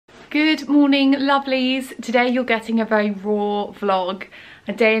Good morning, lovelies. Today you're getting a very raw vlog,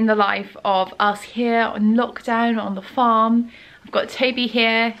 a day in the life of us here on lockdown on the farm. I've got Toby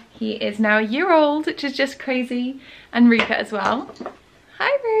here. He is now a year old, which is just crazy, and Rupert as well.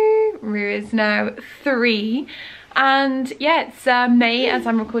 Hi Roo. Roo is now 3. And yeah, it's May as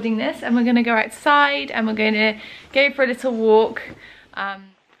I'm recording this, and we're going to go outside and we're going to go for a little walk.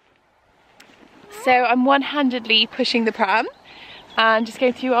 So I'm one-handedly pushing the pram and just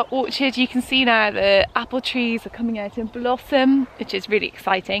going through our orchard. You can see now the apple trees are coming out in blossom, which is really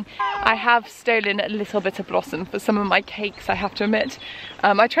exciting. I have stolen a little bit of blossom for some of my cakes, I have to admit.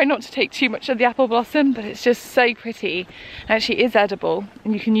 I try not to take too much of the apple blossom, but it's just so pretty. It actually is edible,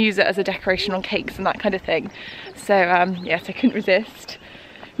 and you can use it as a decoration on cakes and that kind of thing. So yes, I couldn't resist.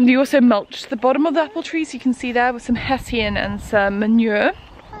 And we also mulched the bottom of the apple trees, you can see there, with some hessian and some manure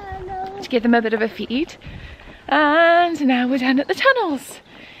to give them a bit of a feed. And now we're down at the tunnels,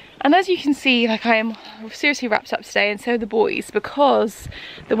 and as you can see, like, I am seriously wrapped up today, and so are the boys, because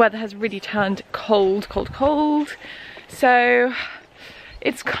the weather has really turned cold. So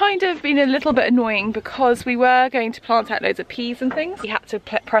it's kind of been a little bit annoying, because we were going to plant out loads of peas and things. We had to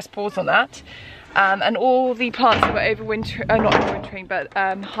press pause on that, and all the plants that were not overwintering, but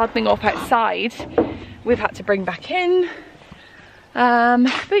hardening off outside, we've had to bring back in.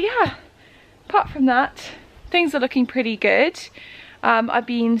 But yeah, apart from that, things are looking pretty good. I've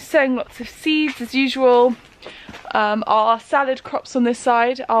been sowing lots of seeds as usual. Our salad crops on this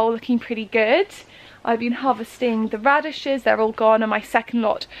side are all looking pretty good. I've been harvesting the radishes, they're all gone, and my second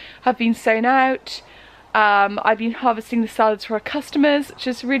lot have been sown out. I've been harvesting the salads for our customers, which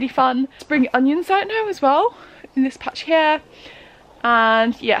is really fun. Spring onions out now as well, in this patch here.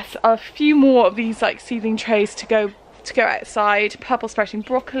 And yes, a few more of these like seedling trays to go outside. Purple sprouting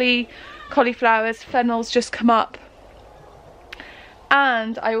broccoli, cauliflowers, fennels just come up.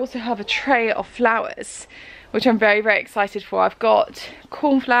 And I also have a tray of flowers, which I'm very excited for. I've got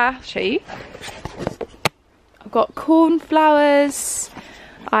cornflower, I'll show you. I've got cornflowers,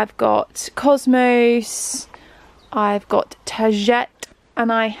 I've got cosmos, I've got tagette,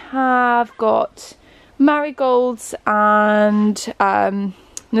 and I have got marigolds and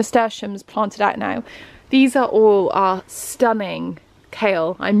nasturtiums planted out now. These are all our stunning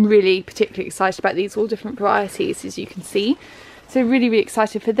kale. I'm really particularly excited about these, all different varieties, as you can see. So really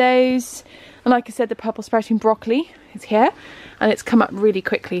excited for those. And like I said, the purple sprouting broccoli is here, and it's come up really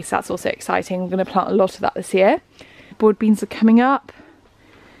quickly, so that's also exciting. I'm going to plant a lot of that this year. Board beans are coming up.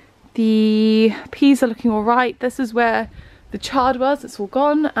 The peas are looking all right. This is where the chard was, it's all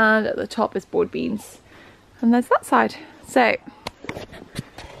gone, and at the top is board beans. And there's that side. So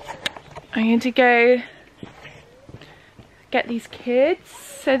I'm going to go get these kids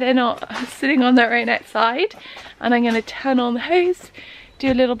so they're not sitting on their own outside, and I'm going to turn on the hose, do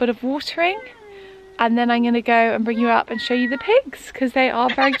a little bit of watering, and then I'm going to go and bring you up and show you the pigs, because they are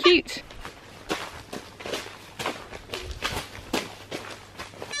very cute.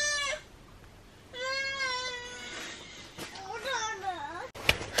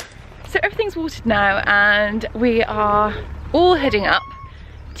 So everything's watered now, and we are all heading up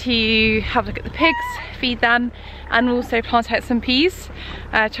to have a look at the pigs, feed them, and also plant out some peas.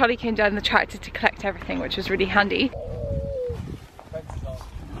 Charlie came down the tractor to collect everything, which was really handy.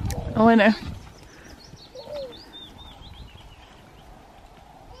 Oh, I know.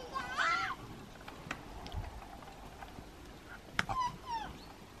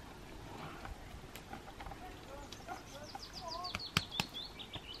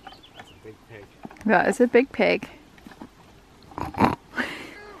 That's a big pig. That is a big pig.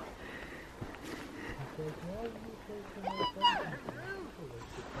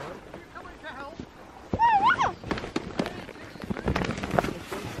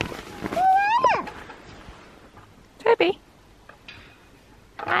 Toby.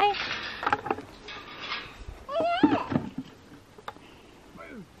 Hi.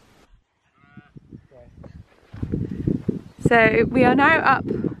 So we are now up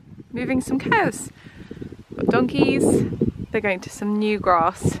moving some cows. Got donkeys, they're going to some new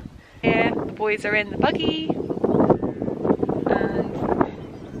grass. Here the boys are in the buggy,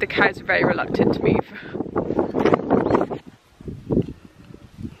 and the cows are very reluctant to move.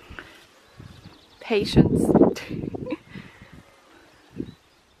 Patience.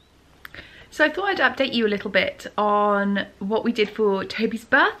 So I thought I'd update you a little bit on what we did for Toby's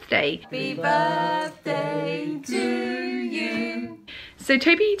birthday. Happy birthday to you. So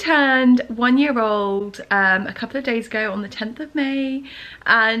Toby turned 1 year old a couple of days ago on the 10th of May,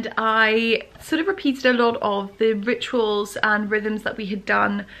 and I sort of repeated a lot of the rituals and rhythms that we had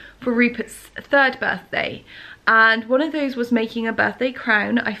done for Rupert's 3rd birthday. and one of those was making a birthday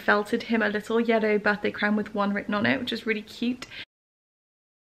crown. I felted him a little yellow birthday crown with 1 written on it, which is really cute.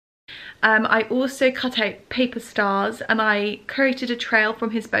 I also cut out paper stars and I created a trail from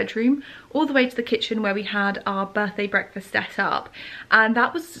his bedroom all the way to the kitchen where we had our birthday breakfast set up, and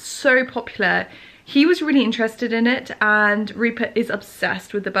that was so popular. He was really interested in it, and Rupert is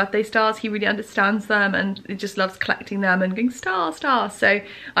obsessed with the birthday stars. He really understands them and he just loves collecting them and going star, star. So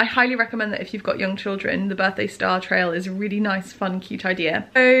I highly recommend that if you've got young children, the birthday star trail is a really nice, fun, cute idea.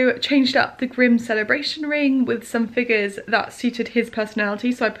 So changed up the Grimm celebration ring with some figures that suited his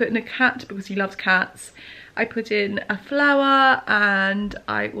personality. So I put in a cat because he loves cats. I put in a flower, and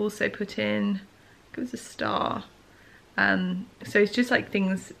I also put in, it was a star. So it's just like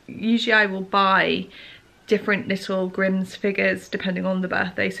things, usually I will buy different little Grimm's figures depending on the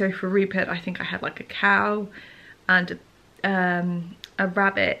birthday. So for Rupert, I think I had like a cow and a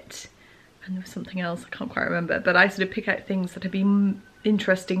rabbit, and there was something else, I can't quite remember, but I sort of pick out things that have been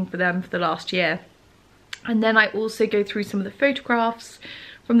interesting for them for the last year. And then I also go through some of the photographs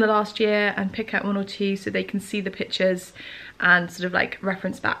from the last year and pick out 1 or 2 so they can see the pictures and sort of like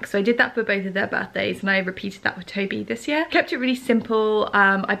reference back. So I did that for both of their birthdays, and I repeated that with Toby this year. Kept it really simple.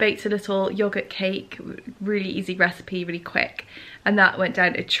 I baked a little yogurt cake, really easy recipe, really quick, and that went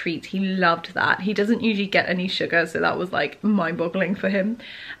down a treat. He loved that. He doesn't usually get any sugar, so that was like mind-boggling for him.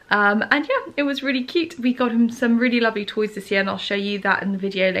 And yeah, it was really cute. We got him some really lovely toys this year, and I'll show you that in the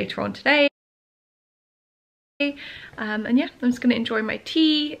video later on today. And yeah, I'm just going to enjoy my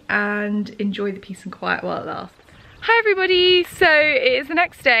tea and enjoy the peace and quiet while it lasts. Hi everybody, so it is the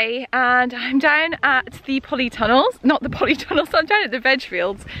next day and I'm down at the polytunnels, not the polytunnels, I'm down at the veg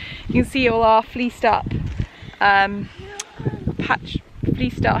fields. You can see all our fleeced up, I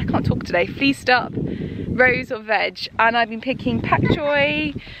can't talk today, fleeced up rows of veg, and I've been picking pak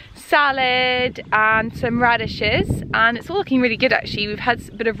choy, salad and some radishes, and it's all looking really good actually. We've had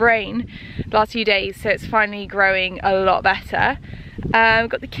a bit of rain the last few days, so it's finally growing a lot better. We've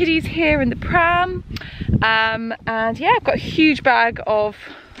got the kiddies here in the pram, and yeah, I've got a huge bag of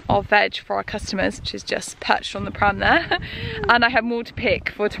veg for our customers, which is just perched on the pram there. And I have more to pick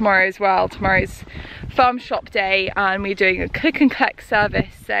for tomorrow as well. Tomorrow's farm shop day and we're doing a click and collect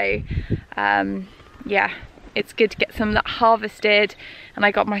service, so yeah, it's good to get some of that harvested. And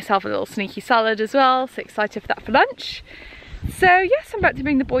I got myself a little sneaky salad as well, so excited for that for lunch. So yes, I'm about to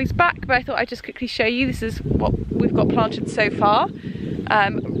bring the boys back, but I thought I'd just quickly show you. This is what we've got planted so far.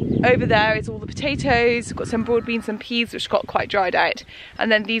 Over there is all the potatoes. We've got some broad beans and peas which got quite dried out,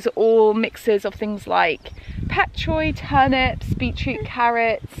 and then these are all mixes of things like pak choy, turnips, beetroot,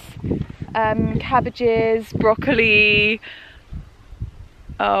 carrots, cabbages, broccoli,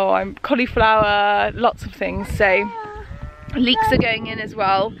 cauliflower, lots of things. So leeks are going in as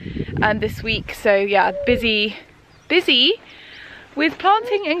well this week, so yeah, busy with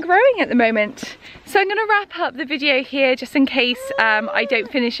planting and growing at the moment. So I'm going to wrap up the video here just in case I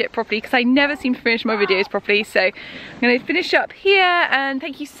don't finish it properly, because I never seem to finish my videos properly. So I'm going to finish up here, and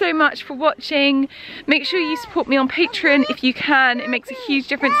thank you so much for watching. Make sure you support me on Patreon if you can. It makes a huge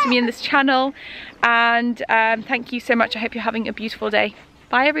difference to me in this channel. And thank you so much. I hope you're having a beautiful day.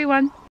 Bye everyone.